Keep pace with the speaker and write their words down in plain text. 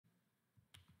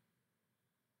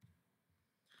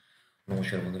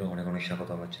নমস্কার বন্ধুরা, অনেক অনেক স্বাগত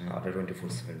আমার চ্যানেল আড্ডা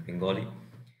 24/7 বেঙ্গলি।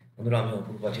 বন্ধুরা, আমি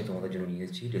অপূর্ব আছি তোমাদের জন্য নিয়ে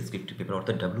এসেছি ডেসক্রিপটিভ পেপার,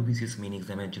 অর্থাৎ WBCS মেইন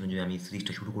এক্সামের জন্য যে আমি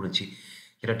সিরিজটা শুরু করেছি,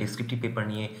 সেটা ডেসক্রিপটিভ পেপার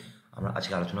নিয়ে আমরা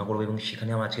আজকে আলোচনা করবো। এবং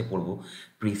সেখানে আমরা আজকে পড়বো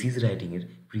প্রেসিজ রাইটিংয়ের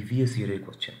প্রিভিয়াস ইয়ারের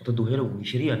কোশ্চেন, অর্থাৎ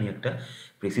 2019-এরই আমি একটা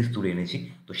প্রেসিজ তুলে এনেছি।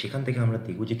 তো সেখান থেকে আমরা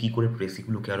দেখবো যে কী করে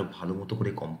প্রেসিগুলোকে আরও ভালো মতো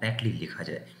করে কম্প্যাক্টলি লেখা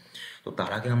যায়। তো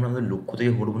তার আগে আমরা আমাদের লক্ষ্য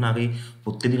থেকে হটবো না, আগে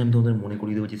প্রত্যেকদিন আমি তোমাদের মনে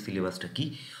করিয়ে দেবো যে সিলেবাসটা কী।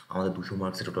 আমাদের 200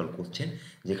 মার্কসের টোটাল কোশ্চেন,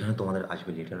 যেখানে তোমাদের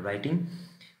আসবে letter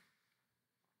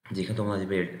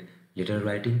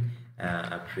writing,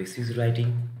 প্রেসিজ writing,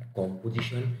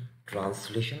 composition,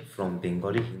 translation from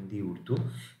Bengali, Hindi, Urdu,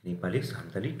 Nepali,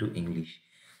 Santali to English.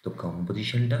 তো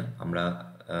কম্পোজিশনটা আমরা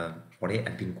পরে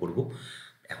একদিন করব।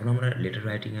 এখন আমরা লেটার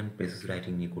রাইটিং অ্যান্ড প্রেসিজ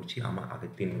রাইটিং নিয়ে করছি। আমরা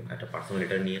আগের দিন একটা পার্সোনাল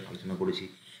লেটার নিয়ে আলোচনা করেছি,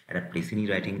 একটা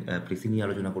প্রেসি নিয়ে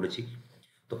আলোচনা করেছি।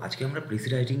 তো আজকে আমরা প্রেসি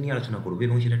রাইটিং নিয়ে আলোচনা করবো,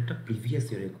 এবং সেটা একটা প্রিভিয়াস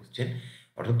ইয়ারের কোশ্চেন,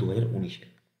 অর্থাৎ 2019-এর।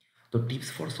 তো tips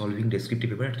for solving descriptive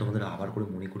paper, এটা তোমাদের আবার করে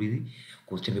মনে করিয়ে দিই।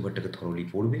 কোশ্চেন পেপারটাকে থরলি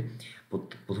পড়বে।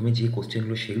 প্রথমে যে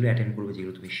কোশ্চেনগুলো সেগুলো অ্যাটেন্ড করবে,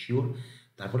 যেগুলো তুমি শিওর।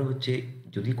 তারপরে হচ্ছে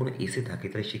যদি কোনো এসে থাকে,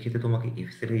 তাহলে সেক্ষেত্রে তোমাকে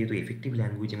এসেটাকে যেহেতু এফেক্টিভ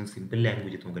ল্যাঙ্গুয়েজ এবং সিম্পল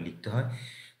ল্যাঙ্গুয়েজে তোমাকে লিখতে হয়,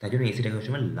 তাই জন্য এসেটাকে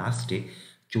সময় লাস্টে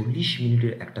 40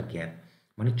 মিনিটের একটা গ্যাপ,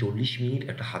 মানে 40 মিনিট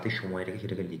একটা হাতে সময় রেখে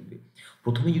সেটাকে লিখবে।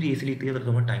 প্রথমে যদি এসে লিখতে যাও, তাহলে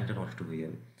তোমার টাইমটা নষ্ট হয়ে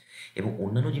যাবে, এবং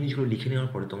অন্যান্য জিনিসগুলো লিখে নেওয়ার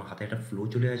পরে তোমার হাতে একটা ফ্লো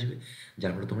চলে আসবে,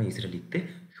 যার ফলে তোমার এসেটা লিখতে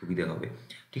সুবিধা হবে।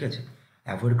 ঠিক আছে?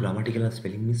 অ্যাভয়েড গ্রামাটিক্যাল আর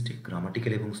স্পেলিং মিস্টেক।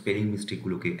 গ্রামাটিক্যাল এবং স্পেলিং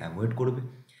মিস্টেকগুলোকে অ্যাভয়েড করবে,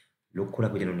 লক্ষ্য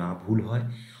রাখবে যেন না ভুল হয়।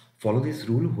 Follow this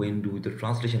rule when do with the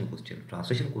translation question.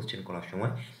 Translation question করার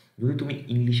সময় যদি তুমি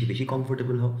ইংলিশে বেশি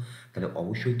কমফোর্টেবল হও, তাহলে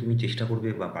অবশ্যই তুমি চেষ্টা করবে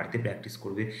বা বাড়িতে প্র্যাকটিস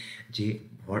করবে যে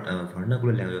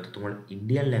ভার্নাকুলার ল্যাঙ্গুয়েজ, অর্থাৎ তোমার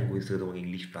ইন্ডিয়ান ল্যাঙ্গুয়েজ থেকে তোমাকে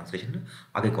ইংলিশ ট্রান্সলেশনটা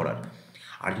আগে করার।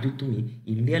 আর যদি তুমি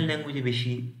ইন্ডিয়ান ল্যাঙ্গুয়েজে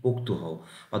বেশি পোক্ত হও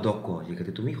বা দক্ষ হও,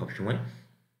 সেক্ষেত্রে তুমি সবসময়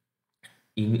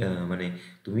মানে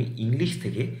তুমি ইংলিশ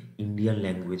থেকে ইন্ডিয়ান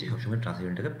ল্যাঙ্গুয়েজে সবসময়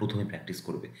ট্রান্সলেশনটাকে প্রথমে প্র্যাকটিস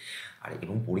করবে। আর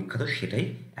এবং পরীক্ষাতেও সেটাই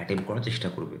অ্যাটেম্প করার চেষ্টা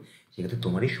করবে, সেক্ষেত্রে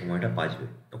তোমারই সময়টা বাঁচবে।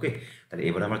 ওকে, তাহলে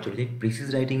এবার আমরা চলে যাই প্রিসিজ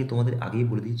রাইটিংয়ে। তোমাদের আগেই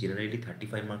বলে দিই, জেনারেলি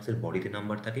 35 মার্কসের বডিতে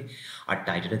নাম্বার থাকে, আর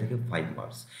টাইটেলে থাকে 5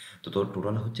 মার্কস। তো তোর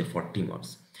টোটাল হচ্ছে 40 মার্কস।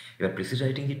 এবার প্রিসিজ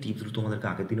রাইটিং যে টিপসগুলো তোমাদেরকে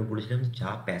আগের দিনও বলেছিলাম, যা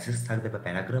প্যাসেজ থাকবে বা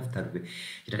প্যারাগ্রাফ থাকবে,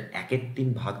 সেটার 1/3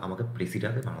 ভাগ আমাকে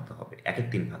প্রেসিডাকে বানাতে হবে,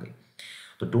 1/3 ভাগে।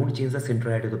 তো don't change the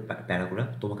central idea, তো প্যারাগ্রাফ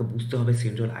তোমাকে বুঝতে হবে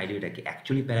সেন্ট্রাল আইডিয়াটাকে,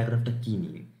 অ্যাকচুয়ালি প্যারাগ্রাফটা কী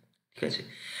নিয়ে। ঠিক আছে?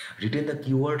 Written the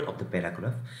keyword of the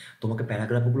paragraph. তোমাকে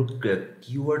প্যারাগ্রাফগুলো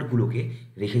কিওয়ার্ডগুলোকে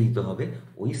রেখে দিতে হবে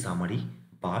ওই সামারি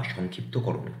বা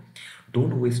সংক্ষিপ্তকরণে।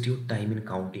 Don't waste your time in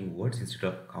counting words instead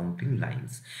of counting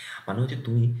lines. মানে হচ্ছে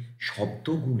তুমি শব্দ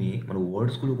গুণে, মানে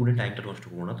ওয়ার্ডসগুলো গুণে টাইমটা নষ্ট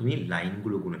করো না, তুমি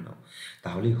লাইনগুলো গুণে নাও,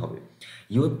 তাহলেই হবে।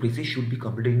 Your precis should be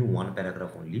completed in 1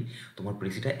 paragraph only. তোমার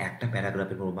প্রেসিটা একটা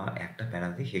প্যারাগ্রাফের বা একটা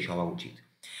প্যারাতে শেষ হওয়া উচিত।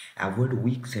 Avoid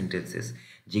week sentences.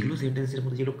 যেগুলো সেন্টেন্সের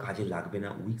মধ্যে যেগুলো কাজে লাগবে না,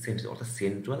 উইক সেন্টেন্স, অর্থাৎ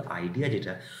সেন্ট্রাল আইডিয়া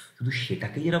যেটা, শুধু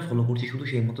সেটাকেই যারা ফলো করছে, শুধু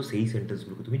সেই মতো সেই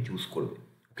সেন্টেন্সগুলোকে তুমি চুজ করবে।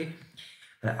 ওকে,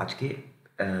 তাহলে আজকে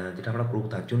যেটা আমরা করবো,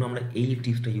 তার জন্য আমরা এই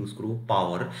টিপসটা ইউজ করবো,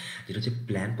 পাওয়ার, যেটা হচ্ছে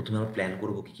প্ল্যান। প্রথমে আমরা প্ল্যান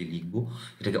করবো কী কী লিখবো,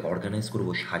 সেটাকে অর্গানাইজ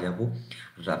করবো, সাজাবো,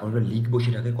 তারপর আমরা লিখবো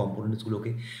সেটাকে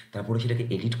কম্পোনেন্টসগুলোকে, তারপরে সেটাকে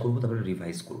এডিট করবো, তারপরে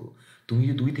রিভাইজ করবো। তুমি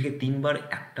যদি 2 থেকে 3 বার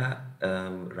একটা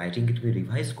রাইটিংকে তুমি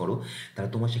রিভাইজ করো, তাহলে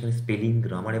তোমার সেখানে স্পেলিং,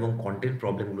 গ্রামার এবং কন্টেন্ট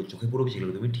প্রবলেমগুলো চোখে পড়বে,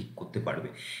 সেগুলো তুমি ঠিক করতে পারবে,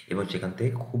 এবং সেখান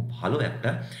থেকে খুব ভালো একটা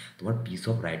তোমার পিস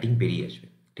অফ রাইটিং বেরিয়ে আসবে।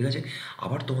 ঠিক আছে?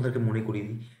 আবার তোমাদেরকে মনে করিয়ে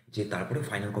দিই যে তারপরে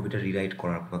ফাইনাল কপিটা রিরাইট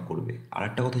করবে। আর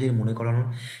একটা কথা যে মনে করানোর,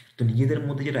 তো নিজেদের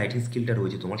মধ্যে যে রাইটিং স্কিলটা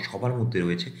রয়েছে, তোমার সবার মধ্যে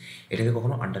রয়েছে, এটাকে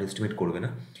কখনো আন্ডার এস্টিমেট করবে না।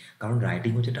 কারণ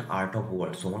রাইটিং হচ্ছে একটা আর্ট অফ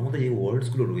ওয়ার্ডস। তোমার মধ্যে যে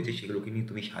ওয়ার্ডসগুলো রয়েছে, সেগুলোকে নিয়ে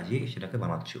তুমি সাজিয়ে সেটাকে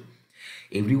বানাচ্ছ।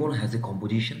 Everyone has a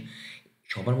composition.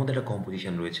 সবার মধ্যে একটা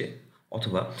কম্পোজিশন রয়েছে,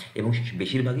 অথবা এবং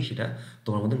বেশিরভাগই সেটা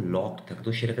তোমার মধ্যে লক থাকে।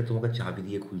 তো সেটাকে তোমাকে চাবি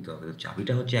দিয়ে খুলতে হবে। তো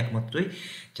চাবিটা হচ্ছে একমাত্র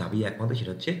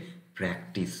সেটা হচ্ছে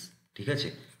প্র্যাকটিস। ঠিক আছে?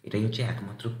 এটাই হচ্ছে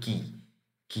একমাত্র কি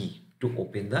টু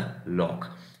ওপেন দ্য লক।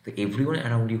 তো everyone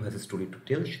around you has a story to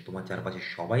tell. তোমার চারপাশে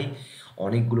সবাই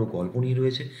অনেকগুলো গল্প নিয়ে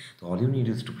রয়েছে। তো all you need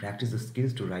is two practice the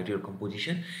skills two right your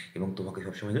composition, এবং তোমাকে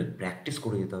সবসময় প্র্যাকটিস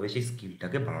করে যেতে হবে সেই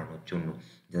স্কিলটাকে বাড়ানোর জন্য,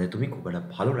 যাতে তুমি খুব একটা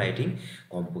ভালো রাইটিং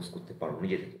কম্পোজ করতে পারো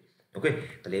নিজে থেকে। ওকে,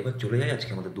 তাহলে এবার চলে যাই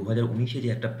আজকে আমাদের 2019-এ যে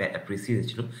একটা প্রেসি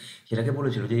এসেছিল, সেটাকে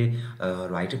বলেছিল যে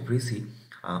write a precis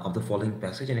of the following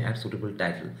passage and add suitable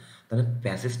title. তাহলে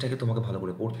প্যাসেজটাকে তোমাকে ভালো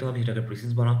করে পড়তে হবে, সেটাকে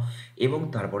প্রেসিস বানাও, এবং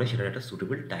তারপরে সেটার একটা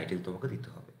সুটেবল টাইটেল তোমাকে দিতে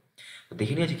হবে। তো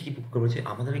দেখে নিয়ে আছে কী করেছে,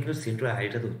 আমাদের কিন্তু সেন্ট্রাল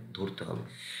আইডিয়াটা ধরতে হবে।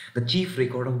 The chief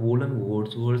record of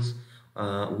words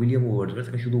William Wordsworth,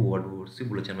 এখানে শুধু ওয়ার্ডসই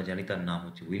বলেছে, আমরা জানি তার নাম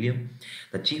হচ্ছে William.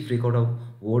 The chief record of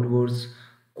words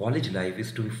college life is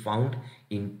two be found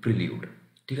in prelude.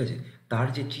 ঠিক আছে? তার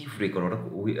যে চিফ রেকর্ড ওটা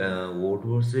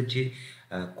ওয়ার্ডওয়ার্থসের যে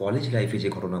কলেজ লাইফে যে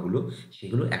ঘটনাগুলো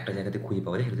সেগুলো একটা জায়গাতে খুঁজে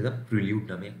পাওয়া যায়, সেটা দ্য প্রিলিউড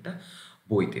নামে একটা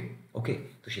বইতে। ওকে,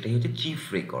 তো সেটাই হচ্ছে চিফ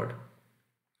রেকর্ড,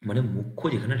 মানে মুখ্য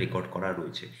যেখানে রেকর্ড করা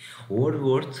রয়েছে।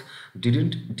 ওয়ার্ডওয়ার্থ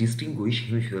didn't distinguished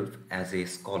himself as a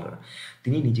scholar,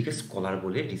 তিনি নিজেকে স্কলার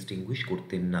বলে ডিস্টিংগুইশ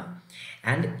করতেন না।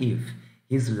 And if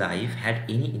his life had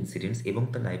any incidents, এবং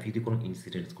তার লাইফে যদি কোনো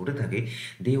ইনসিডেন্টস ঘটে থাকে,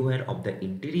 they were of the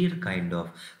interior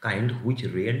kind which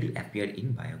rarely appear in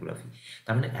biography.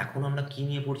 তার মানে এখন আমরা কী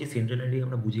নিয়ে পড়ছি, সেন্ট্রাল আইডিয়া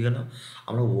আমরা বুঝে গেলাম,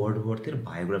 আমরা ওয়ার্ডওয়ার্থের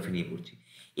বায়োগ্রাফি নিয়ে পড়ছি।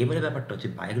 এবারে ব্যাপারটা হচ্ছে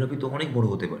বায়োগ্রাফি তো অনেক বড়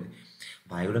হতে পারে,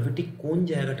 বায়োগ্রাফি ঠিক কোন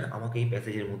জায়গাটা আমাকে এই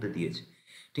প্যাসেজের মধ্যে দিয়েছে,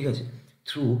 ঠিক আছে।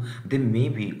 Through they may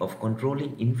be of controlling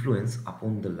influence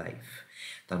upon the life,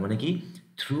 তার মানে কি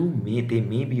দে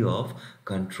may be of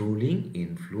controlling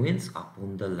influence upon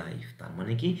the life, তার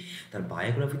মানে কি তার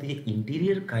বায়োগ্রাফিতে যে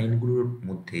ইন্টেরিয়ার কাইন্ডগুলোর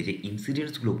মধ্যে যে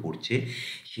ইনসিডেন্টসগুলো পড়ছে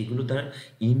সেগুলো তার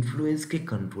ইনফ্লুয়েন্সকে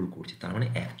কন্ট্রোল করছে। তার মানে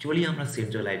অ্যাকচুয়ালি আমরা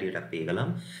সেন্ট্রাল আইডিয়াটা পেয়ে গেলাম।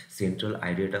 সেন্ট্রাল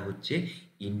আইডিয়াটা হচ্ছে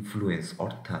ইনফ্লুয়েন্স,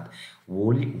 অর্থাৎ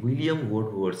উইলিয়াম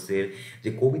ওয়ার্ডওয়ার্থসের যে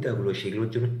কবিতাগুলো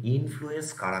সেগুলোর জন্য ইনফ্লুয়েন্স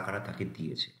কারা কারা তাকে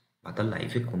দিয়েছে, বা তার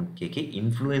লাইফে কে কে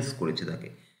ইনফ্লুয়েন্স করেছে তাকে,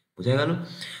 বোঝা গেল।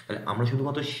 তাহলে আমরা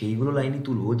শুধুমাত্র সেইগুলো লাইনই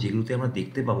তুলবো যেগুলোতে আমরা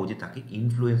দেখতে পাবো যে তাকে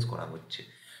ইনফ্লুয়েন্স করা হচ্ছে,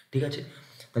 ঠিক আছে।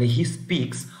 তাহলে he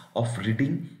speaks of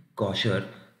reading কশার,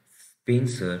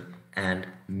 Spencer and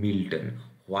Milton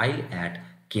while at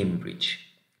Cambridge,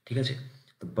 ঠিক আছে।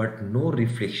 But no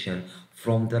reflection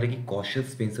from the কি কশার,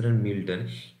 স্পেন্সার অ্যান্ড মিল্টন,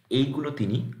 এইগুলো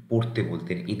তিনি পড়তে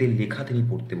বলতেন, এদের লেখা তিনি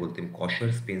পড়তে বলতেন, কশার,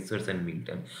 Spencer's and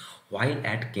Milton, while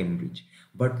at Cambridge,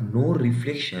 but no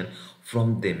reflection from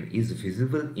them is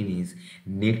visible in his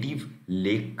native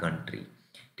lake country,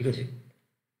 ঠিক আছে।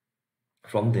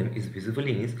 From them is visible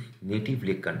in is native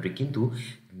lake country, কিন্তু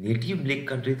নেটিভ লেক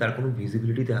কান্ট্রি তার কোনো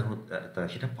ভিজিবিলিটি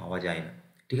সেটা পাওয়া যায় না,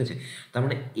 ঠিক আছে। তার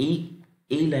মানে এই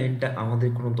এই লাইনটা আমাদের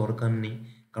কোনো দরকার নেই,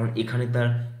 কারণ এখানে তার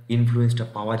ইনফ্লুয়েন্সটা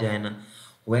পাওয়া যায় না।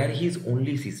 where his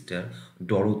only sister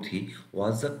Dorothy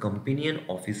was the companion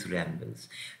of his rambles,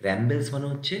 rambles মানে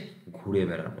হচ্ছে ঘুরে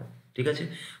বেড়ানো, ঠিক আছে,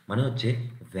 মানে হচ্ছে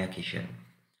ভ্যাকেশন।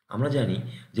 আমরা জানি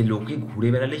যে লোকে ঘুরে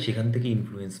বেড়ালে সেখান থেকে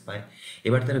ইনফ্লুয়েন্স পায়।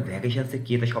 এবার তার ভ্যাকেশনসে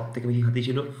কে তার সব থেকে বেশি হাতে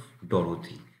ছিল,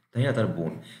 ডরোথি, তাই না, তার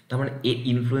বোন। তার মানে এ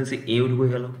ইনফ্লুয়েন্সে এও ঢুকে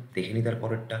গেল। দেখে নি তার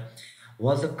পরেরটা,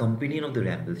 was a companion of the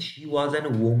rambles. She was a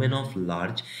woman of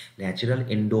large natural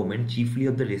endowment, chiefly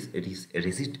of the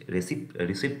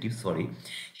receptive. Sorry,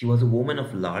 she was a woman of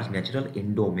large natural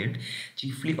endowment,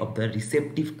 chiefly of the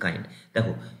receptive kind.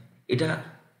 দেখো এটা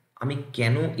আমি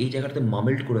কেন এই জায়গাটাতে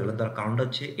মামেল্ট করে গেলাম, তার কারণটা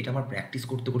হচ্ছে এটা আমার প্র্যাকটিস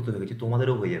করতে করতে হয়ে গেছে,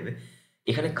 তোমাদেরও হয়ে যাবে।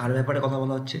 এখানে কার ব্যাপারে কথা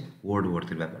বলা হচ্ছে,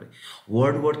 ওয়ার্ডওয়ার্থের ব্যাপারে।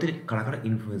 ওয়ার্ডওয়ার্থের কারা কারা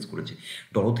ইনফ্লুয়েন্স করেছে।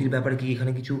 ডরোথির ব্যাপারে কি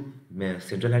এখানে কিছু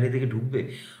সেন্ট্রাল আইডিয়া থেকে ঢুকবে?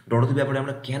 ডরোথির ব্যাপারে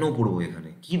আমরা কেন পড়বো এখানে,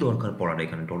 কি দরকার পড়ার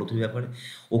এখানে ডরোথির ব্যাপারে,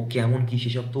 ও কেমন কি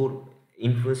সেসব তো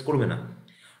ইনফ্লুয়েন্স করবে না।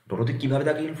 ডরোথি কীভাবে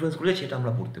তাকে ইনফ্লুয়েন্স করেছে সেটা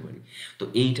আমরা পড়তে পারি। তো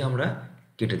এইটা আমরা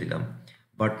কেটে দিলাম,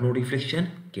 বাট নো রিফ্লেকশন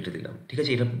কেটে দিলাম, ঠিক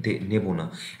আছে, এটা নেব না।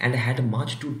 And had much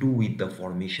to do with the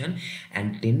formation and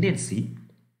tendency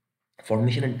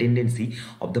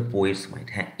of the poets mind,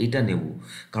 হ্যাঁ এটা নেব,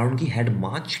 কারণ কি had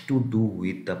much to do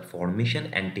with the formation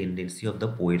and tendency of the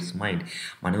poets mind,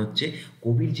 মানে হচ্ছে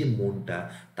কবির যে মনটা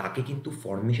তাকে কিন্তু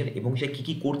ফরমেশন এবং সে কী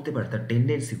কী করতে পারে তার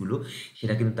টেন্ডেন্সিগুলো,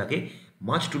 সেটা কিন্তু তাকে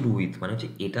মাচ টু ডু উইথ, মানে হচ্ছে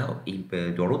এটা এই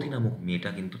ডরোথি নামক মেয়েটা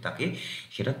কিন্তু তাকে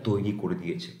সেটা তৈরি করে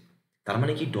দিয়েছে। তার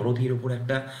মানে কি ডরোথির ওপর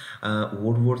একটা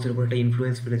ওয়ার্ডওয়ার্থসের ওপর একটা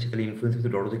ইনফ্লুয়েন্স ফেলেছে, তাহলে ইনফ্লুয়েন্স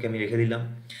কিন্তু ডরোথিকে আমি রেখে দিলাম।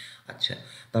 আচ্ছা,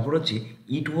 তারপর হচ্ছে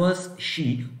ইট was she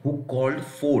who called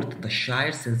fourth the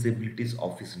share সেন্সিবিলিটিস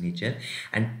of his nature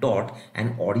and taught and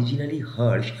originally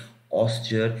Harsh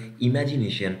austere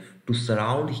imagination two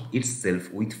surround itself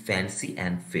with fancy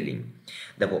and feeling.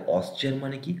 দেখো অস্টার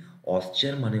মানে কি,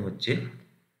 অস্টার মানে হচ্ছে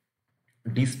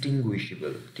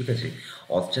ডিস্টিংগুইশেবল, ঠিক আছে।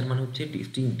 অস্টার মানে হচ্ছে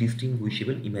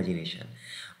ডিস্টিংগুইশেবল ইমাজিনেশন,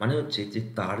 মানে হচ্ছে যে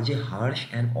তার যে Harsh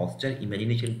and austere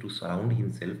imagination two surround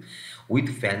himself with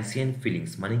fancy and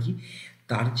feelings, মানে কি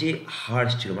তার যে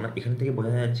হার্শ ছিল, মানে এখান থেকে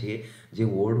বোঝা যাচ্ছে যে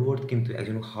ওয়ার্ডওয়ার্থ কিন্তু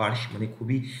একজন হার্শ মানে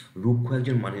খুবই রুক্ষ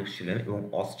একজন মানুষ ছিলেন এবং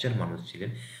অস্টার মানুষ ছিলেন।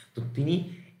 তো তিনি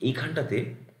এইখানটাতে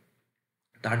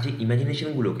তার যে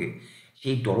ইমাজিনেশনগুলোকে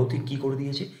সেই ডরোথি কী করে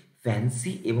দিয়েছে,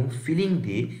 ফ্যান্সি এবং ফিলিং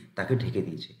দিয়ে তাকে ঢেকে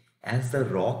দিয়েছে। As the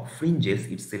rock ফ্রিঞ্জেস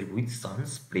itself with Sans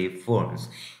play ফার্নস,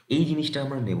 এই জিনিসটা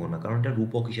আমরা নেব না, কারণ এটা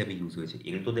রূপক হিসাবে ইউজ হয়েছে,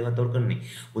 এগুলো তো দেওয়ার দরকার নেই।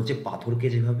 বলছে পাথরকে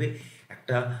যেভাবে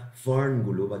একটা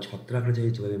ফার্নগুলো বা ছত্রাকরা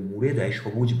যেভাবে মুড়ে দেয়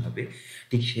সবুজভাবে,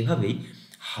 ঠিক সেভাবেই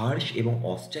হার্শ এবং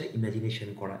অস্টার ইমাজিনেশন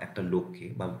করা একটা লোককে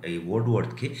বা এই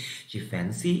ওয়ার্ডওয়ার্থকে সে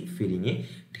ফ্যান্সি ফিলিংয়ে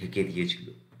ঢেকে দিয়েছিল,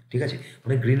 ঠিক আছে,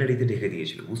 মানে গ্রিনারিতে ঢেকে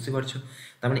দিয়েছিল, বুঝতে পারছো।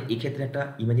 তার মানে এক্ষেত্রে একটা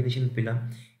ইমাজিনেশন পেলাম,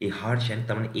 এই হার্শ অ্যান্ড,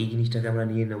 তার মানে এই জিনিসটাকে আমরা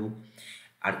নিয়ে নেব।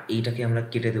 আর এইটাকে আমরা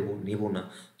কেটে দেবো, নেব না।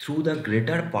 Through the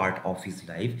greater part of his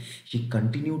life she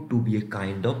continue to B a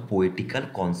kind of পোয়েটিক্যাল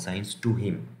conscience to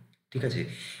him. ঠিক আছে,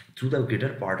 through the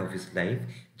greater part of his life,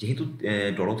 যেহেতু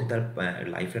ডরোথি তার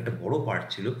লাইফের একটা বড় পার্ট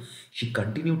ছিল, she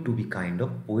continue to be kind of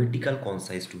পোয়েটিক্যাল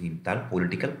conscience to him, তার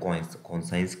political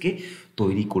কনসাইন্সকে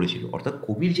তৈরি করেছিল, অর্থাৎ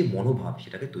কবির যে মনোভাব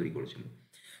সেটাকে তৈরি করেছিল।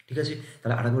 ঠিক আছে,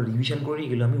 তাহলে আরেকবার রিভিশন করে নিই,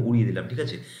 এগুলো আমি উড়িয়ে দিলাম। ঠিক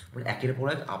আছে, আমরা একের পর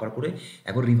এক আবার করে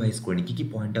একবার রিভাইজ করে নিই কী কী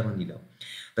পয়েন্ট আমরা নিলাম।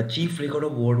 The chief record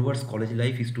of ওয়ার্ডওয়ার্ডস college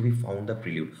life is two be found the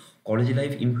prelude. College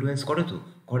life influence করে, তো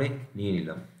করে, নিয়ে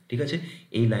নিলাম। ঠিক আছে,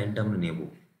 এই লাইনটা আমরা নেব।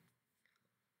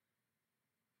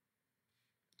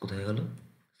 কোথায় গেল,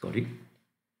 সরি,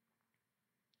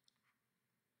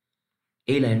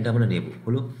 এই লাইনটা আমরা নেব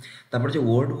হলো। তারপর যে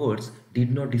ওয়ার্ডওয়ার্ডস did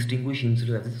not distinguished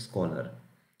himself as a scholar.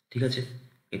 ঠিক আছে,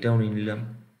 এটাও নিয়ে নিলাম,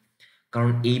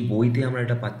 কারণ এই বইতে আমরা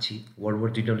এটা পাচ্ছি,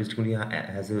 ওয়ার্ডওয়ার্ড did not distinguished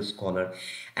as a scholar.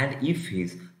 And if his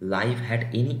life had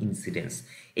any incidents,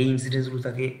 এই ইনসিডেন্টসগুলো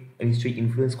তাকে নিশ্চয়ই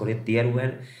ইনফ্লুয়েন্স করে, দেয়ার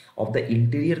wire of the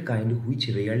interior kind which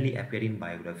rarely appear in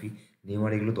biography.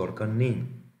 নেওয়ার এগুলো দরকার নেই,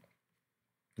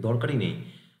 দরকারই নেই।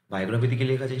 বায়োগ্রাফিতে কি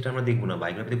লেখা আছে সেটা আমরা দেখবো না,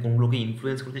 বায়োগ্রাফিতে কোনগুলোকে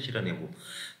ইনফ্লুয়েন্স করেছে সেটা নেব।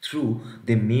 Through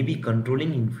they may be controlling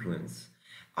influence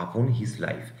upon his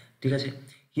life. ঠিক আছে,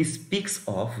 he speaks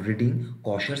of reading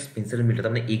কশার Spencer Milton,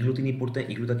 তার মানে এগুলো তিনি পড়তেন,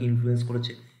 এগুলো তাকে ইনফ্লুয়েন্স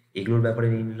করেছে, এগুলোর ব্যাপারে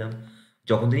নিয়ে নিলাম।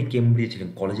 যখন তিনি কেমব্রিজে ছিলেন,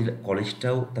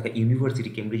 কলেজটাও তাকে, ইউনিভার্সিটি,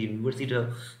 কেমব্রিজ ইউনিভার্সিটিটাও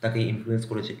তাকে ইনফ্লুয়েন্স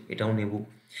করেছে, এটাও নেব।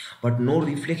 But no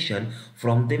reflection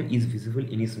from them is visible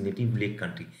in is native lake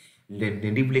country.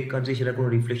 Native lake country সেটা কোনো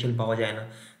রিফ্লেকশন পাওয়া যায় না,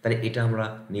 তাহলে এটা আমরা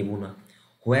নেব না।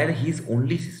 হোয়ার his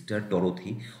only sister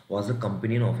Dorothy was the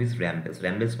companion of his র্যাম্বেলস।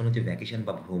 র্যাম্বেলস মানে হচ্ছে ভ্যাকেশন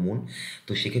বা ভ্রমণ,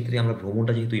 তো সেক্ষেত্রে আমরা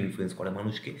ভ্রমণটা যেহেতু ইনফ্লুয়েন্স করে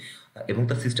মানুষকে, এবং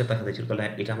তার সিস্টার তার সাথে ছিল, তাহলে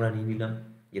এটা আমরা নিয়ে নিলাম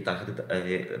যে তার সাথে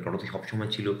ডরোথি সবসময়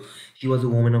ছিল। She was A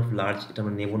women of large, এটা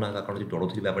আমরা নেবো না, কারণ হচ্ছে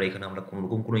ডরোথির ব্যাপারে এখানে আমরা কোনো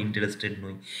রকম কোনো ইন্টারেস্টেড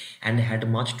নই। And had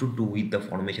much to do with the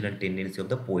formation and tendency of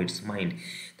the poets mind.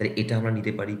 তাহলে এটা আমরা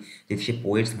নিতে পারি যে সে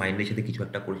পোয়েটস মাইন্ডের সাথে কিছু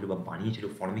একটা করেছিল বা বানিয়েছিল,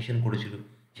 ফর্মেশন করেছিল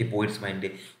সে পোয়েটস মাইন্ডে,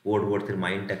 ওয়ার্ডওয়ার্থের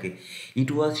মাইন্ডটাকে। ইট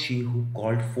was she who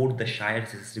called four the share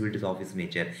সেসিবিলিটিস of his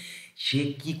nature. সে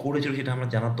কী করেছিল সেটা আমরা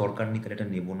জানার দরকার নেই, তাহলে এটা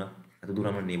নেবো না, এত দূর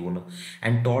আমরা নেবো না।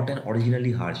 And taught and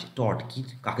originally Harsh, টট কি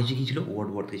কাকে শিখিয়েছিল,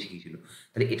 ওয়ার্ডওয়ার্থকে শিখিয়েছিল,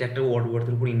 তাহলে এটা একটা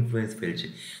ওয়ার্ডওয়ার্থের উপর ইনফ্লুয়েন্স ফেলছে,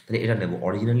 তাহলে এটা নেবো।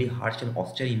 Originally Harsh and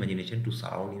austere imagination two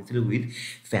surround himself with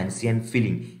fancy and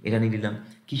feeling, এটা নিয়ে নিলাম।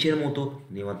 কিসের মতো,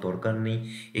 নেওয়ার দরকার নেই,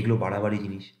 এগুলো বাড়াবাড়ি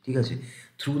জিনিস। ঠিক আছে,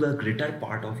 through the greater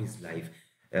part of his life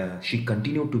she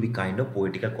continue to be kind of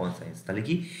পোয়েটিক্যাল conscience, তাহলে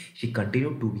কি, she continue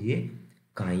to B a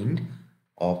kind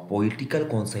of পোয়েটিক্যাল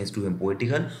conscience to him,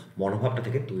 পোয়েটিক্যাল মনোভাবটা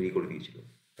থেকে তৈরি করে দিয়েছিল।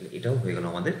 তাহলে এটাও হয়ে গেল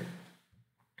আমাদের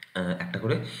একটা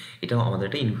করে, এটাও আমাদের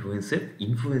একটা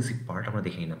ইনফ্লুয়েন্সিভ পার্ট আমরা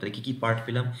দেখে নিলাম। তাহলে কী কী পার্ট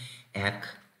পেলাম, এক,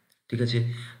 ঠিক আছে,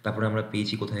 তারপরে আমরা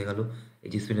পেয়েছি কোথায় গেল, এই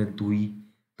যে স্পেনের দুই,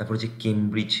 তারপরে হচ্ছে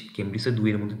কেমব্রিজের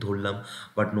দুইয়ের মধ্যে ধরলাম,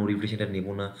 বাট নো রিফ্লেকশন, এটা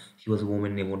নেবো না। হি ওয়াজ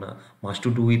ওমেন, নেবো না। Must to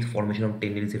do with formation of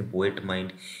টেন্ডেন্সির poet mind,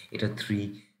 এটা থ্রি।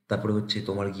 তারপরে হচ্ছে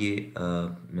তোমার গিয়ে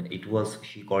ইট ওয়াজ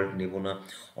শি কল্ড, নেবো না।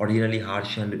 Originally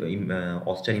Harsh and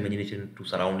austere imagination two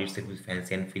surround it's with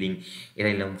fancy and feeling, এটা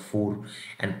নিলাম four.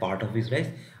 And part of his life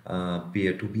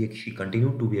to B A, she continue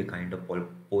to B a kind of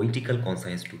political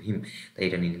conscience to him, তাই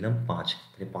এটা নিয়ে নিলাম পাঁচ।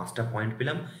 তাহলে পাঁচটা point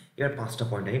পেলাম, এবার পাঁচটা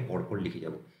পয়েন্ট আমি পরপর লিখে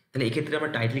যাবো। তাহলে এক্ষেত্রে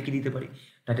আমরা টাইটেল কি দিতে পারি,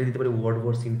 টাইটেল দিতে পারি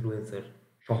ওয়ার্ডওয়ার্ডস ইনফ্লুয়েন্সার,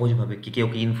 সহজভাবে কে কে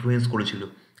ওকে ইনফ্লুয়েন্স করেছিল।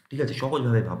 ঠিক আছে,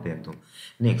 সহজভাবে ভাববে একদম।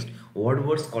 Next,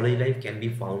 ওয়ার্ডওয়ার্ডস college life can be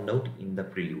found out in the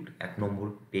prelude, এক নম্বর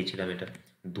পেয়েছিলাম এটা।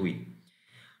 দুই,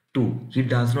 two, he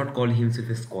does not call himself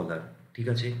a scholar, ঠিক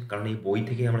আছে, কারণ এই বই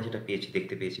থেকে আমরা যেটা পেয়েছি,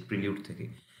 দেখতে পেয়েছি প্রিলিউড থেকে।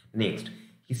 Next,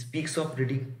 he speaks of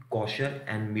reading কশার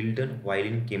and Milton while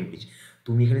in Cambridge.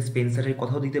 তুমি এখানে স্পেন্সারের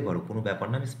কথাও দিতে পারো, কোনো ব্যাপার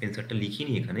না, আমি স্পেন্সারটা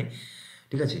লিখিনি এখানে।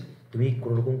 ঠিক আছে, তুমি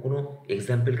কোনো রকম কোনো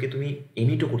এক্সাম্পলকে তুমি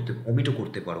ওমিটও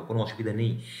করতে পারো, কোনো অসুবিধা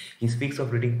নেই। He speaks of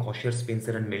reading কশার,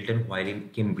 Spencer and Milton while in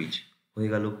Cambridge, হয়ে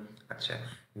গেল। আচ্ছা,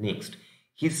 next,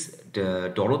 his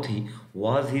Dorothy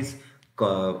was his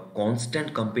constant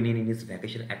companion in his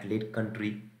vacation at lake country,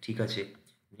 ঠিক আছে।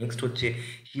 নেক্সট হচ্ছে,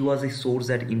 হি ওয়াজ a source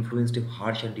that influenced A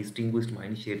Harsh and distinguished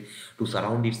mind shade two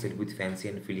surround it self with fancy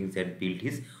and feelings that build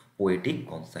his poetic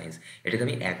conscience, এটাকে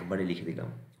আমি একবারে লিখে দিলাম।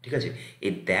 ঠিক আছে,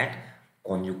 এই দ্যাট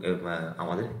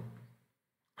আমাদের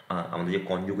আমাদের যে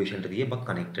কনজুগেশনটা দিয়ে বা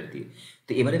কানেক্টর দিয়ে।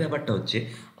 তো এবারে ব্যাপারটা হচ্ছে,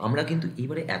 আমরা কিন্তু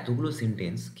এবারে এতগুলো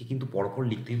সেন্টেন্সকে কিন্তু পরপর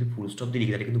লিখতে কিন্তু ফুল স্টপ দিয়ে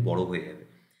লিখে, তাহলে কিন্তু বড় হয়ে যাবে।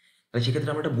 তাহলে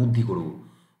সেক্ষেত্রে আমরা একটা বুদ্ধি করব,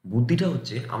 বুদ্ধিটা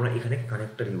হচ্ছে আমরা এখানে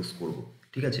কানেক্টর ইউজ করব।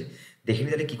 ঠিক আছে, দেখে নি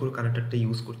তাহলে কী করে কানেক্টরটা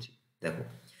ইউজ করছি। দেখো,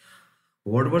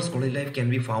 ওয়ার্ডওয়ার্ডস college life can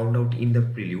be found out in the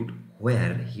prelude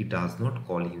where he does not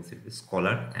call himself a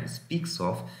scholar and speaks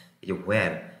of, এই যে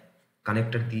হোয়ার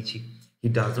কানেক্টর দিয়েছি, He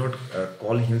does not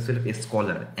call himself a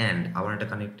scholar, and our একটা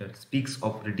connector speaks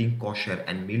of reading Kosher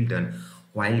and Milton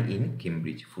while in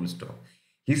Cambridge. Full stop.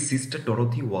 His sister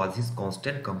Dorothy was his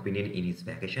constant companion in his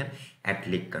vacation at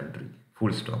Lake Country.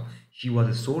 Full stop. She was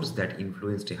a source that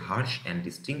influenced a harsh and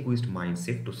distinguished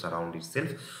mindset to surround itself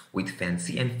with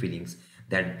fancy and feelings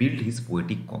that built his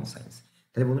poetic conscience.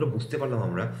 তাহলে বন্ধুরা বুঝতে পারলাম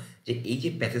আমরা যে এই যে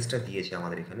প্যাসেজটা দিয়েছে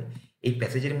আমাদের এখানে, এই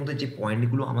প্যাসেজের মধ্যে যে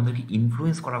পয়েন্টগুলো আমাদেরকে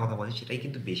ইনফ্লুয়েন্স করার কথা বলে সেটাই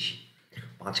কিন্তু বেশি।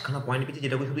 5খানা পয়েন্ট পেয়েছে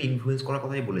যেটাকে শুধু ইনফ্লুয়েন্স করার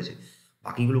কথাই বলেছে,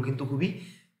 বাকিগুলো কিন্তু খুবই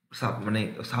মানে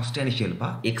সাবস্ট্যান্সিয়াল বা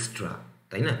এক্সট্রা,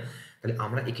 তাই না? তাহলে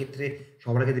আমরা এক্ষেত্রে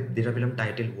সবার আগে যেটা পেলাম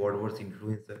টাইটেল ওয়ার্ড ওয়ার্ডস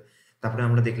ইনফ্লুয়েন্সার, তারপরে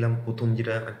আমরা দেখলাম প্রথম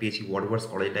যেটা পেয়েছি word words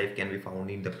college life can be found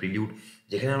in the prelude,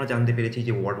 যেখানে আমরা জানতে পেরেছি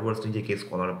যে ওয়ার্ড ওয়ার্ডস নিজেকে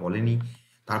স্কলার বলেনি।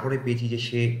 তারপরে পেয়েছি যে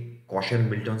সে কশন,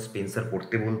 মিল্টন, স্পেন্সার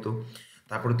পড়তে বলতো।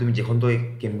 তারপরে তুমি যখন তো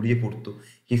কেমব্রিজে পড়তো,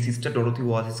 হি sister Dorothy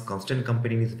was his constant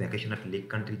company in his vacation at lake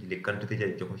country. Lake কান্ট্রিতে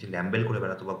যখন সে ল্যাম্বেল করে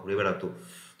বেড়াতো বা ঘুরে বেড়াতো,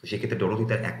 তো সেক্ষেত্রে ডরোথি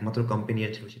তার একমাত্র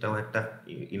কম্পেনিয়ন ছিল, সেটাও একটা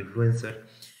influencer.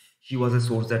 He was a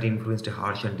source that influenced A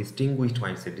Harsh and distinguished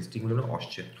mindset. Distinguished হলো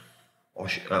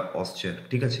অশ্চর,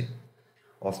 ঠিক আছে?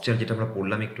 অশ্চর যেটা আমরা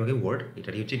পড়লাম একটু আগে ওয়ার্ড,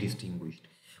 এটারই হচ্ছে distinguished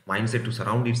mindset two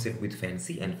surround itself with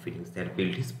fancy and feelings that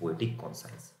build his poetic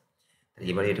conscience. তাহলে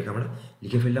এবারে এটাকে আমরা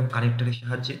লিখে ফেললাম কানেক্টরের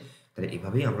সাহায্যে। তাহলে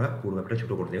এভাবেই আমরা পুরো ব্যাপারটা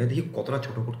ছোটো করতে এবার দেখি কতটা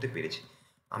ছোটো করতে পেরেছি।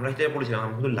 আমরা যেটা বলেছিলাম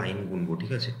আমরা শুধু লাইন গুনবো,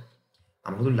 ঠিক আছে?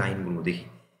 আমরা শুধু লাইন গুনবো, দেখি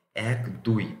 1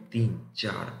 2 3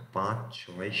 4 5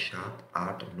 6 7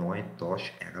 8 9 10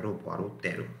 11 12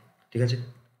 13, ঠিক আছে?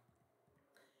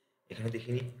 এখানে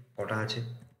দেখিনি কটা আছে।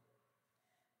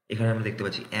 এখানে আমরা দেখতে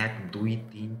পাচ্ছি 1 2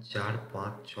 3 4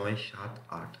 5 6 7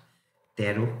 8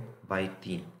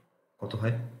 13/3 কত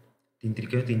হয়? 3 3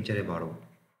 3 4 12,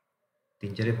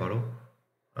 3 4 12,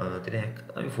 তাহলে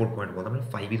আমি 4 বলতাম, আমরা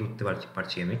 5ই ধরতে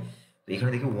পারছি আমি। তো এখানে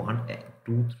দেখি 1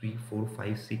 2 3 4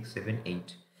 5 6 7 8।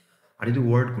 আর যদি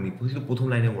ওয়ার্ড গুনি, শুধু প্রথম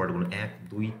লাইনে ওয়ার্ড গুলো 1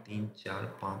 2 3 4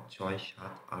 5 6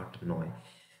 7 8 9,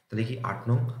 তাহলে দেখি 8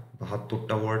 নং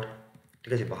 72টা ওয়ার্ড,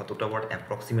 ঠিক আছে? 72টা ওয়ার্ড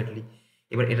অ্যাপ্রক্সিমেটলি।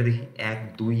 এবার এটা দেখি 1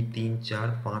 2 3 4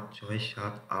 5 6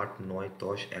 7 8 9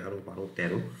 10 11 12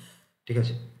 13, ঠিক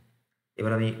আছে?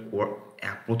 এবার আমি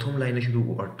প্রথম লাইনে শুধু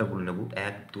ওয়ার্ডটা বলে নেব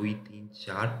 1 2 3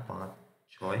 4 5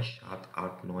 6 7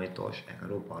 8 9 10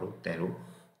 11 12 13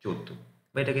 14,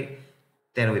 বা এটাকে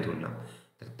 13ই ধরলাম।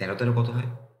 তাহলে 13 13 কত হয়?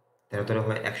 13 13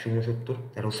 হয় 169,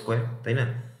 13 স্কোয়ার, তাই না?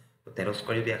 তো 13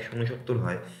 স্কোয়ার যদি 169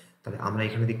 হয়, তাহলে আমরা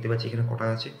এখানে দেখতে পাচ্ছি এখানে কটা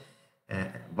আছে?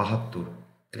 72।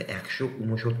 তাহলে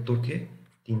 169কে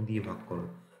 3 দিয়ে ভাগ করো,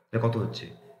 তাহলে কত হচ্ছে?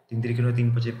 3 3 3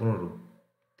 5 15,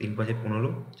 3 5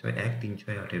 15, 6 1 3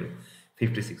 6 18,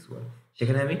 56 ওয়ার্ড।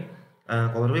 সেখানে আমি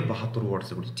কত হবে? 72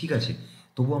 ওয়ার্ডসে করছি, ঠিক আছে?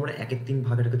 তবুও আমরা 1/3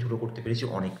 ভাগ এটাকে ছোটো করতে পেরেছি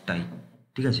অনেকটাই,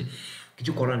 ঠিক আছে?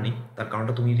 কিছু করার নেই। তার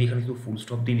কারণটা তুমি যদি এখানে শুধু ফুল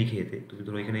স্টপ দিয়ে লিখে যেতে, তুমি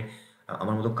ধরো এখানে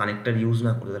আমার মতো কানেক্টার ইউজ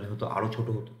না করে, তাহলে হয়তো আরও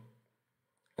ছোটো হতো,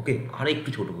 ওকে, আরও একটু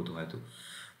ছোটো হতো হয়তো।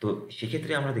 তো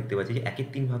সেক্ষেত্রে আমরা দেখতে পাচ্ছি যে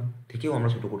 1/3 ভাগ থেকেও আমরা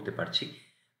ছোটো করতে পারছি।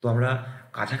 তো আমরা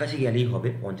কাছাকাছি গেলেই হবে,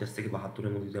 50 থেকে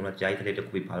 72-এর মধ্যে যদি আমরা যাই, তাহলে এটা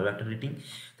খুবই ভালো একটা রেটিং।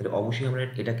 তাহলে অবশ্যই আমরা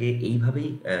এটাকে এইভাবেই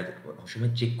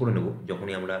সবসময় চেক করে নেব,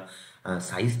 যখনই আমরা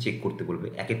সাইজ চেক করতে বলবে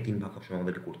 1/3 ভাগ সবসময়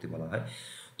আমাদের করতে বলা হয়।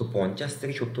 তো 50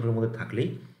 থেকে 70-এর মধ্যে থাকলেই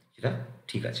সেটা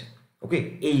ঠিক আছে, ওকে,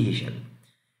 এই হিসাবে।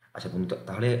 আচ্ছা বন্ধু,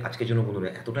 তাহলে আজকের জন্য বন্ধুরা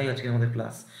এতটাই আজকে আমাদের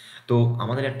ক্লাস। তো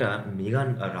আমাদের একটা মেগা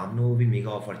রামনবমীর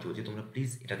মেগা অফার চলছে, তোমরা প্লিজ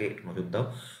এটাকে একটু নজর দাও।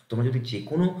 তোমরা যদি যে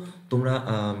কোনো তোমরা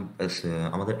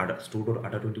আমাদের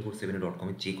store.ada247.com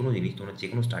যে কোনো জিনিস, তোমরা যে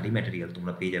কোনো স্টাডি ম্যাটেরিয়াল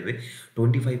তোমরা পেয়ে যাবে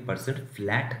 25%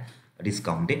 ফ্ল্যাট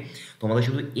ডিসকাউন্টে। তোমাদের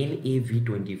শুধু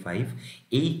NAV25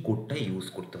 এই কোডটা ইউজ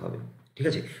করতে হবে, ঠিক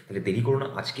আছে? তাহলে দেরি করো না,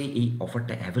 আজকেই এই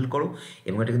অফারটা অ্যাভেল করো।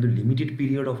 এবং এটা কিন্তু লিমিটেড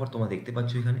পিরিয়ড অফার তোমরা দেখতে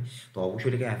পাচ্ছ এখানে। তো অবশ্যই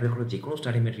এটাকে অ্যাভেল করো, যে কোনো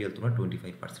স্টাডি ম্যাটেরিয়াল তোমরা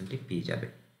 25%-এ পেয়ে যাবে,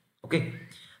 ওকে?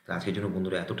 তো আজকের জন্য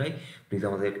বন্ধুরা এতটাই। প্লিজ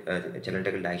আমাদের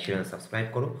চ্যানেলটাকে লাইক শেয়ার সাবস্ক্রাইব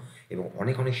করো এবং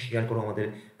অনেক অনেক শেয়ার করো আমাদের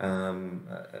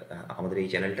এই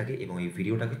চ্যানেলটাকে এবং এই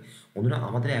ভিডিওটাকে। বন্ধুরা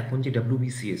আমাদের এখন যে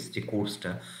WBCS যে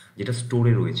কোর্সটা, যেটা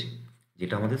স্টোরে রয়েছে,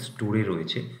 যেটা আমাদের স্টোরে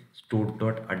রয়েছে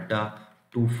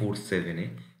store.ada247-এ,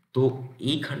 তো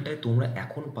এইখানটায় তোমরা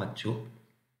এখন পাচ্ছ,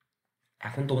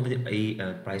 এখন তোমাদের এই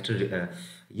প্রাইসটা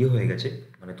ইয়ে হয়ে গেছে,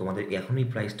 মানে তোমাদের এখন এই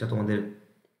প্রাইসটা তোমাদের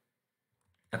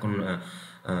এখন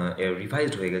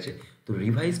রিভাইজড হয়ে গেছে। তো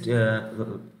রিভাইজড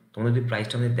তোমাদের যদি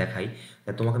প্রাইসটা আমাদের দেখাই,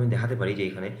 তোমাকে আমি দেখাতে পারি যে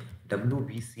এখানে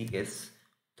WBCS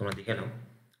তোমরা দেখে নাও।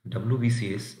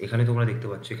 WBCS এখানে তোমরা দেখতে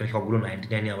পাচ্ছ, এখানে সবগুলো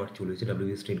 99-এ আবার চলে এসেছে।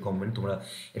 WBCS স্টেট গভর্নমেন্ট, তোমরা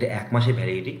এটা 1 মাসের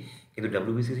ভ্যালিডিটি, কিন্তু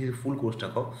WBCS যদি ফুল কোর্সটা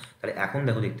খাও, তাহলে এখন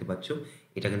দেখতে পাচ্ছ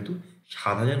এটা কিন্তু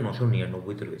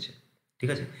 7,999-তে রয়েছে, ঠিক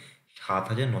আছে?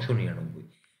 7,999।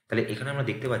 তাহলে এখানে আমরা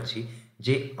দেখতে পাচ্ছি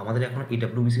যে আমাদের এখন এই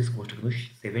WBCS কোর্সটা কিন্তু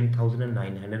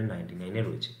 7,999-এ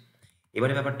রয়েছে।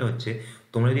 এবারে ব্যাপারটা হচ্ছে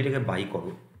তোমরা যদি এটাকে বাই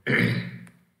করো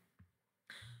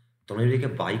তোমরা যদি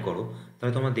এটাকে বাই করো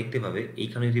তাহলে তোমরা দেখতে পাবে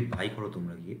এইখানে যদি বাই করো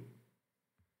তোমরা গিয়ে,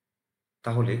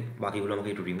 তাহলে বাকিগুলো আমাকে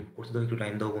একটু রিমুভ করতে দাও, একটু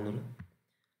টাইম দাও বন্ধুরা,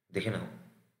 দেখে নাও।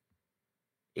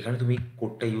 এখানে তুমি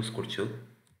কোডটা ইউজ করছো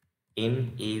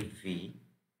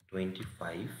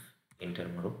NAV25, এন্টার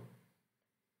মারো,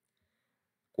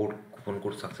 কোড কুপন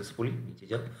কোড সাকসেসফুলি, নিচে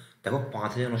যাও, দেখো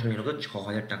 5,999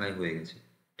 6,000 টাকায় হয়ে গেছে।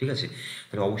 ঠিক আছে,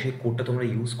 তাহলে অবশ্যই কোডটা তোমরা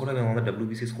ইউজ করো এবং আমাদের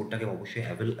WBCS কোডটাকে অবশ্যই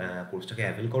কোর্সটাকে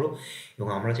অ্যাভেল করো। এবং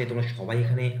আমরা চাই তোমরা সবাই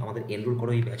এখানে আমাদের এনরোল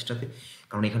করো এই ব্যাচটাতে,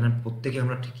 কারণ এখানে প্রত্যেকে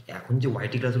আমরা ঠিক এখন যে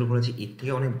ওয়াইটি ক্লাসগুলো করেছি এর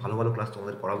থেকে অনেক ভালো ভালো ক্লাস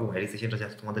তোমাদের করাবো। ওয়াইটি সেশনটা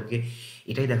জাস্ট তোমাদেরকে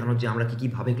এটাই দেখানোর যে আমরা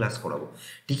কীভাবে ক্লাস করাবো।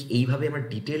 ঠিক এইভাবে আমরা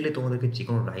ডিটেলে তোমাদেরকে যে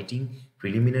কোনো রাইটিং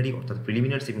প্রিলিমিনারি অর্থাৎ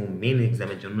প্রিলিমিনারিস এবং মেন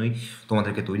এক্সামের জন্যই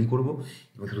তোমাদেরকে তৈরি করব।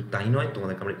 এবং শুধু তাই নয়,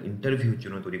 তোমাদেরকে আমরা ইন্টারভিউর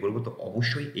জন্য তৈরি করবো। তো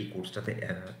অবশ্যই এই কোর্সটাতে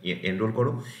এনরোল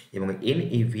করো এবং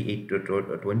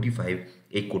NAV25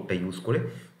 এই কোডটা ইউজ করে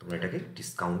তোমরা এটাকে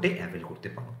ডিসকাউন্টে অ্যাভেল করতে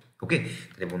পারো। ওকে,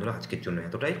 তাহলে বন্ধুরা আজকের জন্য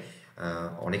এতটাই।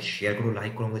 অনেক শেয়ার করো,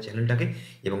 লাইক করো আমাদের চ্যানেলটাকে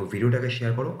এবং ভিডিওটাকে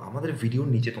শেয়ার করো। আমাদের ভিডিওর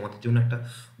নিচে তোমাদের জন্য একটা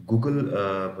গুগল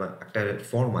একটা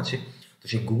ফর্ম আছে, তো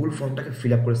সেই গুগল ফর্মটাকে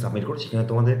ফিল আপ করে সাবমিট করো। সেখানে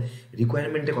তোমাদের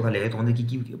রিকোয়ারমেন্টের কথা লেগে, তোমাদের কী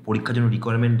কী পরীক্ষার জন্য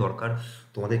রিকোয়ারমেন্ট দরকার,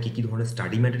 তোমাদের কী কী ধরনের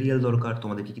স্টাডি ম্যাটেরিয়াল দরকার,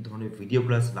 তোমাদের কী কী ধরনের ভিডিও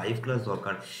ক্লাস, লাইভ ক্লাস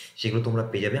দরকার, সেগুলো তোমরা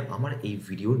পেয়ে যাবে আমার এই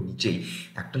ভিডিওর নিচেই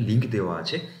একটা লিঙ্ক দেওয়া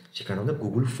আছে, সেখানে আমাদের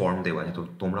গুগল ফর্ম দেওয়া আছে। তো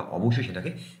তোমরা অবশ্যই সেটাকে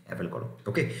অ্যাভেল করো।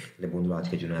 ওকে, তাহলে বন্ধুরা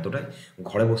আজকের জন্য এতটাই।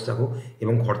 ঘরে বসে থাকো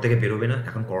এবং ঘর থেকে বেরোবে না।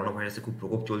 এখন করোনা ভাইরাসের খুব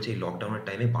প্রকোপ চলছে। এই লকডাউনের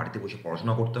টাইমে বাড়িতে বসে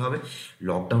পড়াশোনা করতে হবে।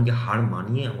 লকডাউনকে হার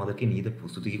মানিয়ে আমাদেরকে নিজেদের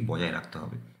প্রস্তুতিকে বজায় রাখতে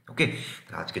হবে। ওকে,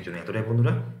 তাহলে আজকের জন্য এতটাই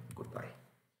বন্ধুরা, গুড বাই।